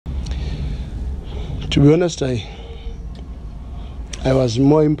To be honest, I was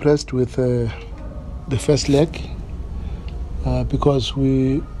more impressed with the first leg because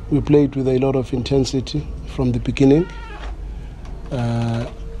we played with a lot of intensity from the beginning.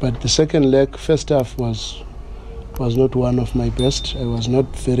 But the second leg, first half was not one of my best. I was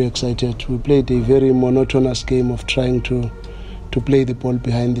not very excited. We played a very monotonous game of trying to play the ball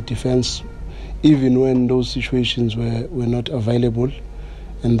behind the defense, even when those situations were not available.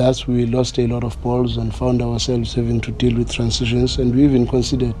 And thus we lost a lot of balls and found ourselves having to deal with transitions. And we even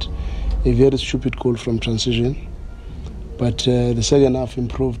considered a very stupid goal from transition. But the second half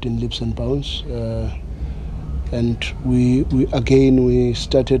improved in leaps and bounds. And we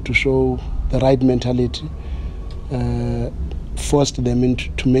started to show the right mentality, forced them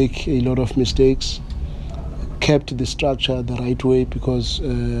to make a lot of mistakes, kept the structure the right way, because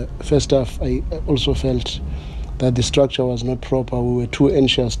first half I also felt that the structure was not proper. We were too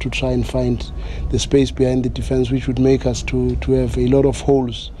anxious to try and find the space behind the defense, which would make us to have a lot of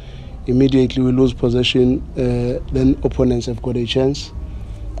holes. Immediately we lose possession, then opponents have got a chance.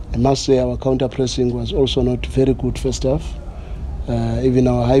 I must say our counter-pressing was also not very good first half. Even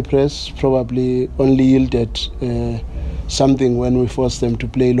our high press probably only yielded something when we forced them to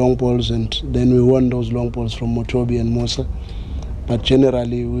play long balls, and then we won those long balls from Motobi and Musa. But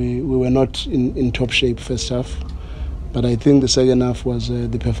generally we were not in top shape first half. But I think the second half was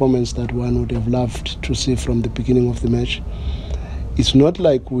the performance that one would have loved to see from the beginning of the match. It's not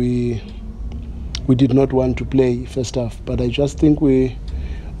like we did not want to play first half, but I just think we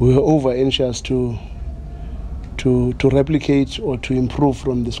were over anxious to replicate or to improve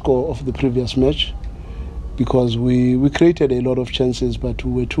from the score of the previous match, because we created a lot of chances, but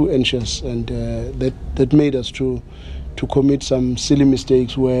we were too anxious, and that made us to commit some silly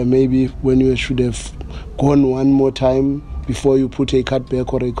mistakes where maybe when you should have gone one more time before you put a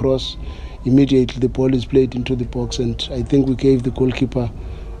cutback or a cross, immediately the ball is played into the box, and I think we gave the goalkeeper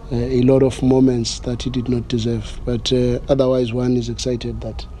a lot of moments that he did not deserve. But otherwise one is excited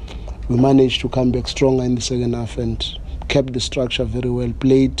that we managed to come back stronger in the second half and kept the structure very well,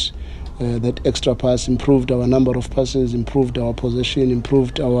 played that extra pass, improved our number of passes, improved our possession,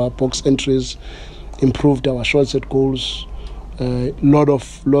 improved our box entries, improved our shots at goals. Lot of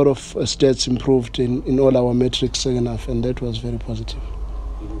stats improved in all our metrics second half, and that was very positive.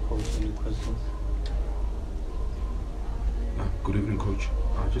 Good evening, Coach.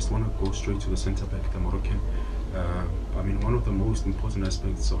 I just want to go straight to the centre back, the Moroccan. I mean, one of the most important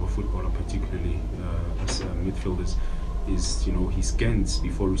aspects of a footballer, particularly as midfielders, is, you know, he scans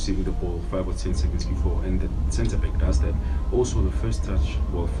before receiving the ball 5 or 10 seconds before, and the centre back does that. Also, the first touch,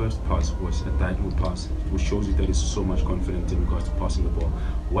 well, first pass was a diagonal pass, which shows you that he's so much confident in regards to passing the ball.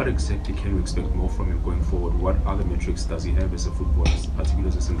 What exactly can we expect more from him going forward? What other metrics does he have as a footballer, particularly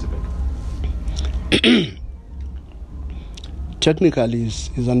as a centre back? Technically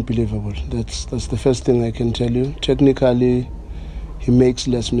is unbelievable. That's the first thing I can tell you. Technically, he makes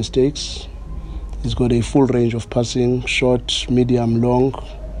less mistakes. He's got a full range of passing, short, medium, long,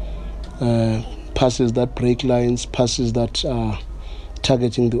 passes that break lines, passes that are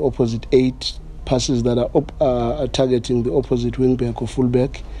targeting the opposite 8, passes that are targeting the opposite wing-back or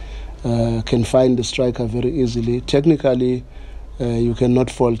full-back, can find the striker very easily. Technically, you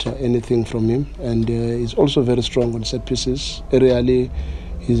cannot falter anything from him, and he's also very strong on set pieces. Aerially,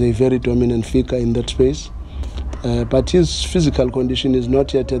 he's a very dominant figure in that space. But his physical condition is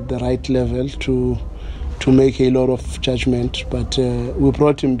not yet at the right level to make a lot of judgment. But we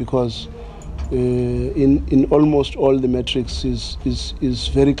brought him because in almost all the metrics is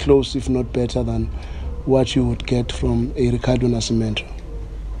very close, if not better, than what you would get from a Ricardo Nascimento.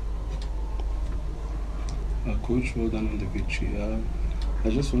 Coach, well done on the victory. I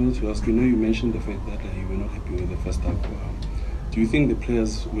just wanted to ask, you mentioned the fact that you were not happy with the first half. Do you think the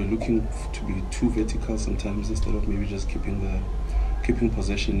players were looking to be too vertical sometimes instead of maybe just keeping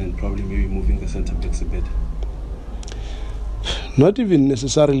possession and probably maybe moving the centre backs a bit? Not even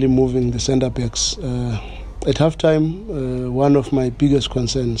necessarily moving the centre backs. At halftime, one of my biggest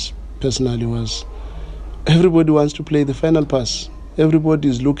concerns personally was everybody wants to play the final pass. Everybody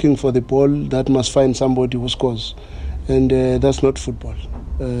is looking for the ball that must find somebody who scores, and that's not football.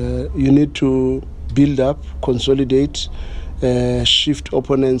 You need to build up, consolidate, shift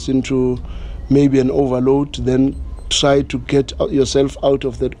opponents into maybe an overload, then try to get yourself out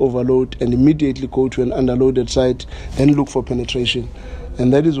of that overload and immediately go to an underloaded side, then look for penetration.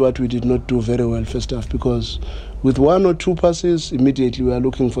 And that is what we did not do very well first half, because with 1 or 2 passes, immediately we are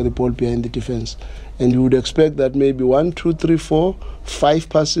looking for the ball behind the defense. And you would expect that maybe 1, 2, 3, 4, 5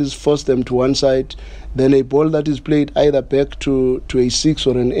 passes force them to one side, then a ball that is played either back to a 6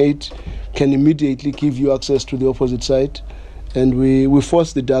 or an 8 can immediately give you access to the opposite side. And we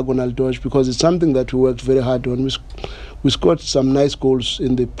forced the diagonal dodge because it's something that we worked very hard on. We scored some nice goals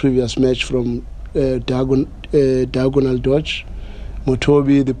in the previous match from diagonal dodge.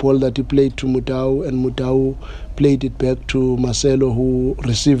 Motobi, the ball that he played to Mutau, and Mutau played it back to Marcelo, who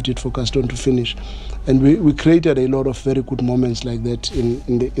received it for Gaston to finish. And we created a lot of very good moments like that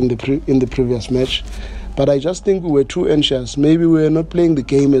in the previous match. But I just think we were too anxious. Maybe we were not playing the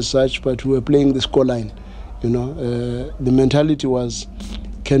game as such, but we were playing the scoreline. The mentality was,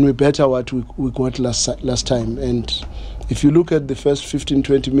 can we better what we got last time? And if you look at the first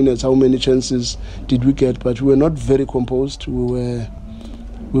 15-20 minutes, how many chances did we get? But we were not very composed. We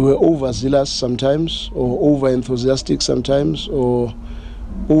were overzealous sometimes, or over enthusiastic sometimes, or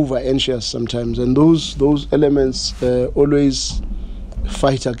over anxious sometimes. And those elements always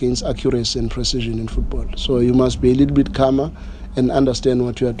fight against accuracy and precision in football. So you must be a little bit calmer and understand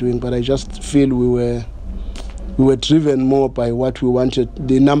what you are doing. But I just feel we were driven more by what we wanted,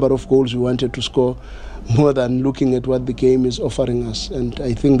 the number of goals we wanted to score, more than looking at what the game is offering us. And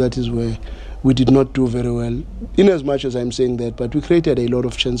I think that is where we did not do very well, in as much as I'm saying that. But we created a lot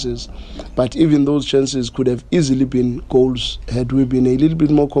of chances. But even those chances could have easily been goals had we been a little bit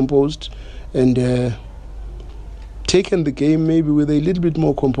more composed and taken the game maybe with a little bit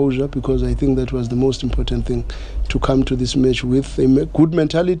more composure, because I think that was the most important thing, to come to this match with a good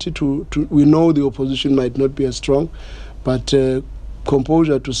mentality. We know the opposition might not be as strong, but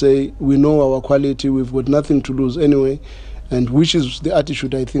composure to say we know our quality, we've got nothing to lose anyway, and which is the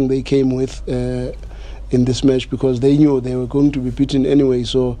attitude I think they came with in this match, because they knew they were going to be beaten anyway.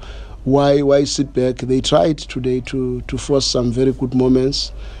 So why sit back? They tried today to force some very good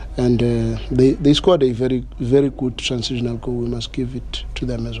moments, and they scored a very, very good transitional goal. We must give it to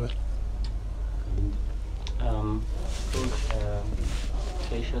them as well. Coach,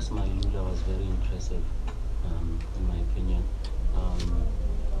 Cassius Malula was very impressive, in my opinion.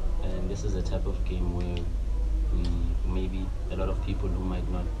 And this is a type of game where maybe a lot of people who might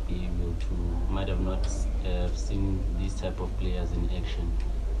not be able to, might have not seen these type of players in action.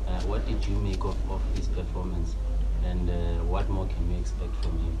 What did you make of his performance, and what more can we expect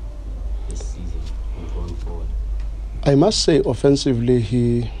from him this season and going forward? I must say, offensively,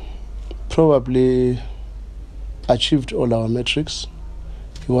 he probably achieved all our metrics.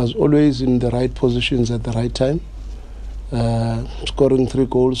 He was always in the right positions at the right time. Scoring 3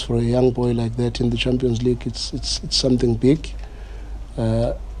 goals for a young boy like that in the Champions League, it's something big.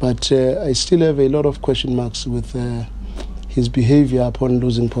 But I still have a lot of question marks with his behavior upon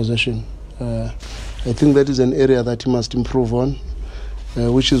losing possession. I think that is an area that he must improve on,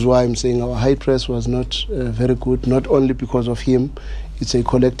 which is why I'm saying our high press was not very good, not only because of him. It's a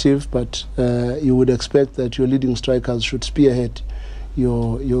collective, but you would expect that your leading strikers should spearhead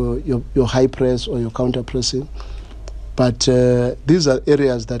your high press or your counter pressing. But these are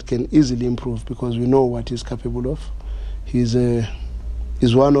areas that can easily improve, because we know what he's capable of. He's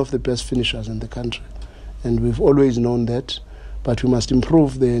one of the best finishers in the country, and we've always known that. But we must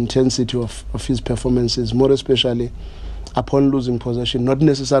improve the intensity of his performances, more especially upon losing possession. Not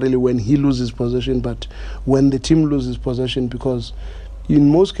necessarily when he loses possession, but when the team loses possession, because in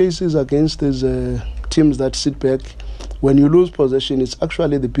most cases against these teams that sit back, when you lose possession, it's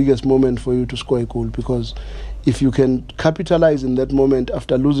actually the biggest moment for you to score a goal, because if you can capitalize in that moment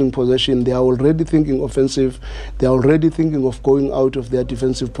after losing possession, they are already thinking offensive, they are already thinking of going out of their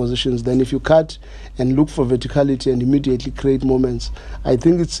defensive positions. Then if you cut and look for verticality and immediately create moments, I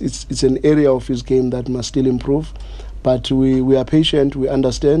think it's an area of his game that must still improve. But we are patient, we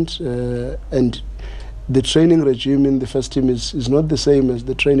understand, and the training regime in the first team is not the same as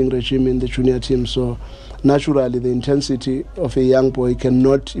the training regime in the junior team. So naturally the intensity of a young boy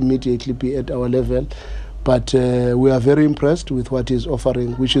cannot immediately be at our level. But we are very impressed with what he's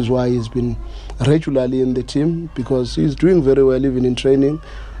offering, which is why he's been regularly in the team, because he's doing very well even in training.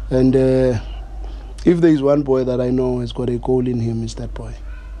 And if there is one boy that I know has got a goal in him, it's that boy.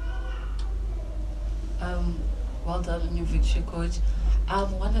 Well done on your victory, Coach.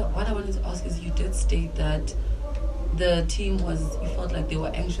 What I wanted to ask is, you did state that the team you felt like they were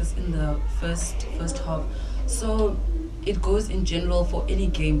anxious in the first half. So it goes in general for any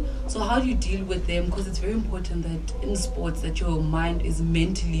game. So how do you deal with them? Because it's very important that in sports that your mind is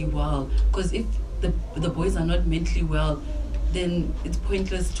mentally well. Because if the boys are not mentally well, then it's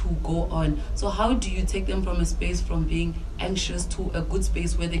pointless to go on. So how do you take them from a space from being anxious to a good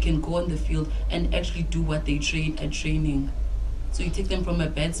space where they can go on the field and actually do what they train at training? So you take them from a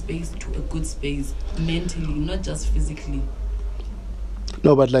bad space to a good space, mentally, not just physically.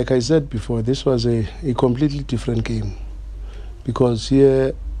 No, but like I said before, this was a completely different game. Because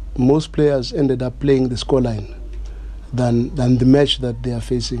here most players ended up playing the scoreline than the match that they are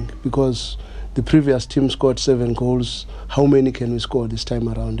facing, because the previous team scored 7 goals. How many can we score this time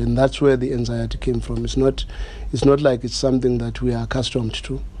around? And that's where the anxiety came from. It's not like it's something that we are accustomed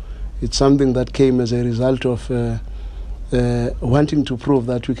to. It's something that came as a result of wanting to prove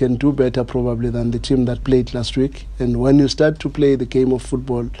that we can do better probably than the team that played last week. And when you start to play the game of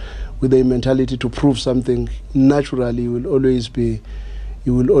football with a mentality to prove something, naturally you will always be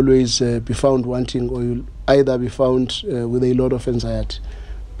found wanting, or you'll either be found with a lot of anxiety.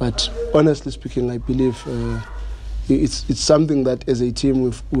 But honestly speaking, I believe it's something that as a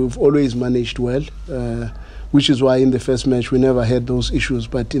team we've always managed well, which is why in the first match we never had those issues.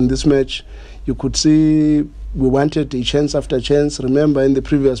 But in this match, you could see we wanted a chance after chance. Remember, in the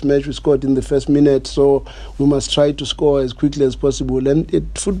previous match we scored in the first minute, so we must try to score as quickly as possible. And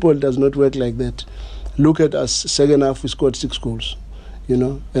football does not work like that. Look at us, second half we scored 6 goals,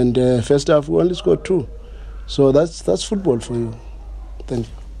 and first half we only scored 2. So that's football for you. Thank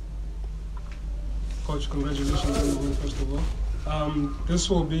you. Coach, congratulations on the win, first of all. This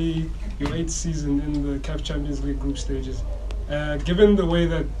will be your 8th season in the CAF Champions League group stages. Given the way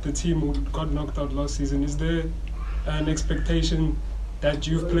that the team got knocked out last season, is there an expectation that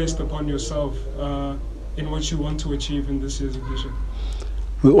you've placed upon yourself in what you want to achieve in this year's edition?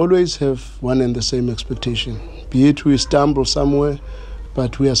 We always have one and the same expectation. Be it we stumble somewhere,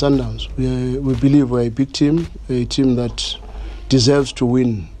 but we are Sundowns. We believe we're a big team, a team that deserves to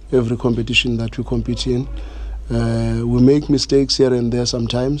win every competition that we compete in. We make mistakes here and there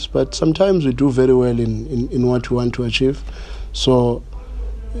sometimes, but sometimes we do very well in what we want to achieve. So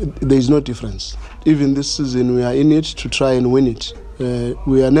there is no difference. Even this season we are in it to try and win it.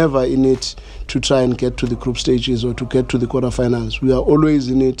 We are never in it to try and get to the group stages or to get to the quarterfinals. We are always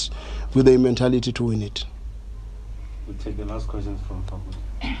in it with a mentality to win it. We'll take the last question from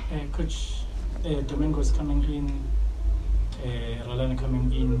Fabu. Coach, Domingo's coming in, Rolando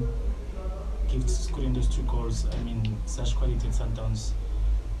coming in, Gift scoring those 2 goals. I mean, such quality at Sundowns,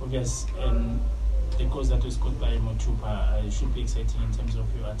 obvious, and the goals that were scored by Motupa should be exciting in terms of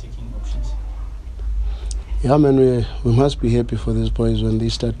your attacking options. Yeah, man, we must be happy for these boys when they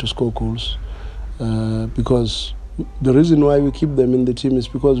start to score goals, because the reason why we keep them in the team is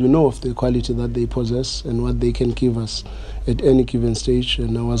because we know of the quality that they possess and what they can give us at any given stage.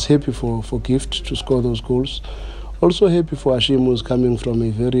 And I was happy for Gift to score those goals. Also happy for Hashim, who's coming from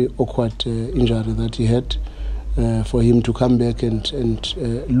a very awkward injury that he had, for him to come back and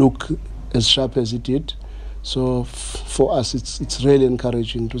look as sharp as he did. So for us, it's really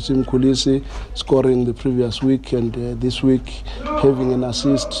encouraging to see Mngqithi scoring the previous week and this week having an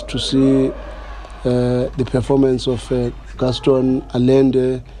assist, to see the performance of Gaston,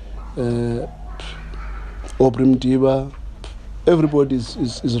 Allende, Obrim Diba. Everybody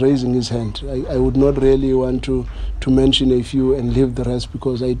is raising his hand. I would not really want to mention a few and leave the rest,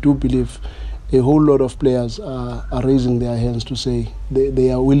 because I do believe a whole lot of players are raising their hands to say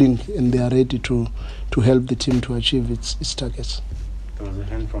they are willing and they are ready to help the team to achieve its targets. There was a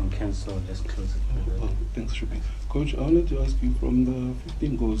hand from Ken, so let's close it. Thanks, Shubi. Coach, I wanted to ask you, from the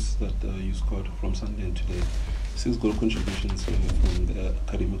 15 goals that you scored from Sunday and today, 6 goal contributions from the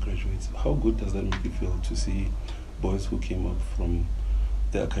academy graduates, how good does that make you feel to see boys who came up from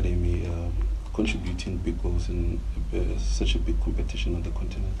the academy contributing big goals in such a big competition on the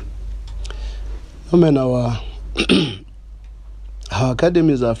continent? I mean, our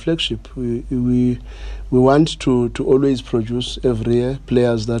academy is our flagship. We want to always produce every year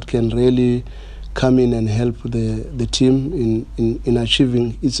players that can really come in and help the team in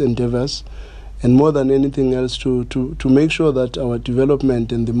achieving its endeavors, and more than anything else to make sure that our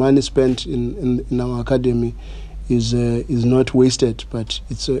development and the money spent in our academy is not wasted, but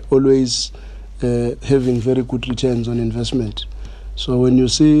it's always having very good returns on investment. So when you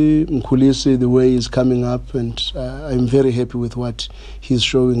see Mngqithi, the way he's coming up, and I'm very happy with what he's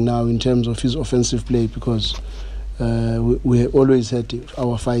showing now in terms of his offensive play, because we always had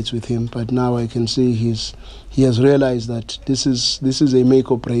our fights with him, but now I can see he has realized that this is a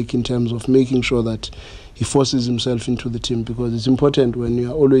make or break in terms of making sure that he forces himself into the team, because it's important when you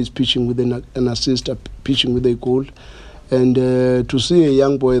are always pitching with an assist, pitching with a goal. And to see a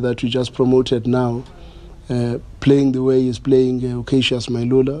young boy that we just promoted now playing the way he's playing, Cassius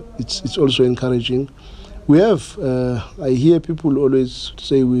Mailula, it's also encouraging. We have, I hear people always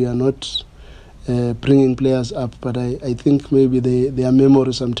say we are not bringing players up, but I think maybe their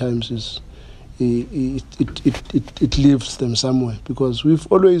memory sometimes it leaves them somewhere, because we've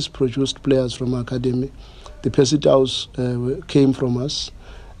always produced players from our academy. The Passé came from us.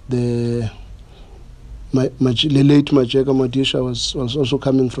 The late Majeka Madisha was also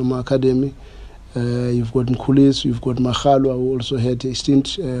coming from our academy. You've got Mkhulis, you've got Makhalwa, who also had a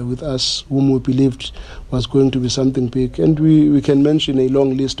stint with us, whom we believed was going to be something big. And we can mention a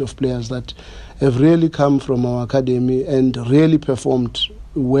long list of players that have really come from our academy and really performed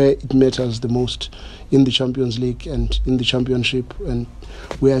where it matters the most in the Champions League and in the Championship. And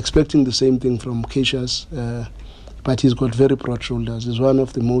we are expecting the same thing from Cassius, but he's got very broad shoulders. He's one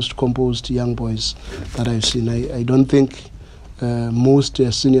of the most composed young boys that I've seen. I don't think most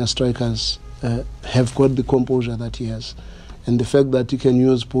senior strikers have got the composure that he has. And the fact that he can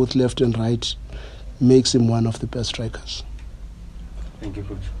use both left and right makes him one of the best strikers. Thank you,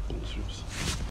 Coach.